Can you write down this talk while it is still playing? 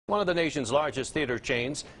One of the nation's largest theater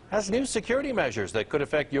chains has new security measures that could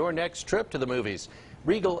affect your next trip to the movies.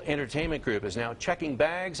 Regal Entertainment Group is now checking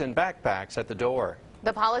bags and backpacks at the door.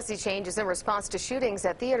 The policy change is in response to shootings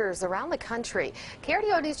at theaters around the country.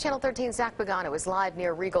 KRDO News Channel 13's Zach Pagano is live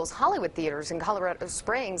near Regal's Hollywood theaters in Colorado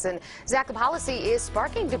Springs. And Zach, the policy is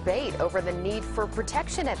sparking debate over the need for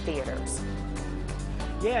protection at theaters.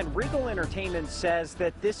 Yeah, and Regal Entertainment says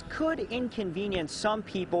that this could inconvenience some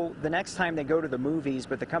people the next time they go to the movies,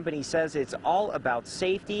 but the company says it's all about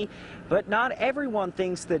safety. But not everyone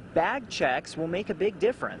thinks that bag checks will make a big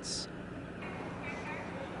difference.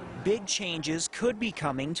 Big changes could be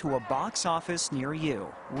coming to a box office near you.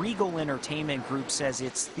 Regal Entertainment Group says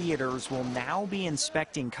its theaters will now be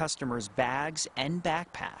inspecting customers' bags and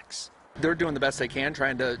backpacks. They're doing the best they can,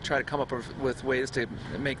 trying to come up with ways to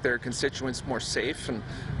make their constituents more safe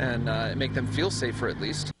and make them feel safer at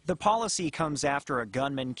least. The policy comes after a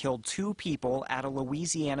gunman killed 2 people at a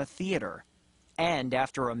Louisiana theater, and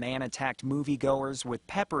after a man attacked moviegoers with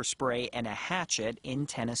pepper spray and a hatchet in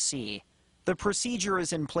Tennessee. The procedure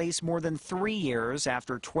is in place more than 3 years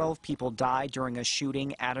after 12 people died during a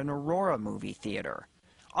shooting at an Aurora movie theater.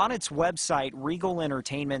 On its website, Regal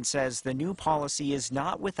Entertainment says the new policy is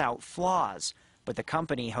not without flaws, but the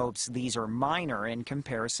company hopes these are minor in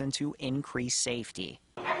comparison to increased safety.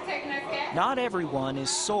 Not everyone is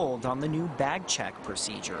sold on the new bag check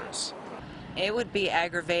procedures. It would be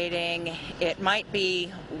aggravating. It might be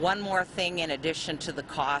one more thing in addition to the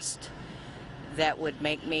cost that would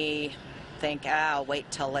make me think, I'll wait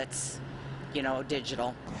till it's,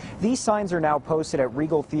 digital. These signs are now posted at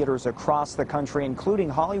Regal theaters across the country, including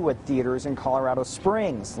Hollywood theaters in Colorado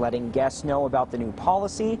Springs, letting guests know about the new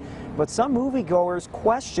policy. But some moviegoers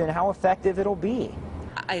question how effective it'll be.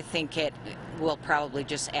 I think it will probably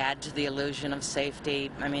just add to the illusion of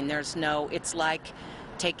safety. I mean, it's like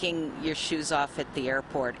taking your shoes off at the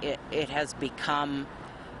airport. It has become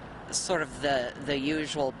sort of the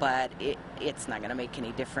usual, but it's not going to make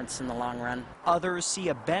any difference in the long run. Others see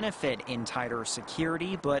a benefit in tighter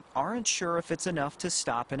security, but aren't sure if it's enough to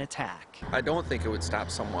stop an attack. I don't think it would stop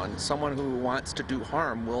someone. Someone who wants to do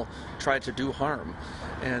harm will try to do harm,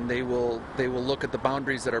 and they will look at the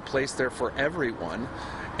boundaries that are placed there for everyone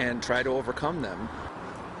and try to overcome them.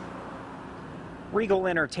 Regal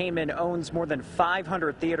Entertainment owns more than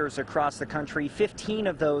 500 theaters across the country. 15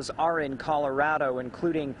 of those are in Colorado,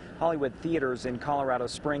 including Hollywood theaters in Colorado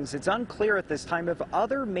Springs. It's unclear at this time if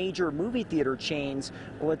other major movie theater chains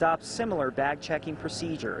will adopt similar bag-checking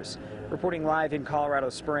procedures. Reporting live in Colorado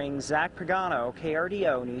Springs, Zach Pagano,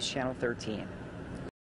 KRDO News Channel 13.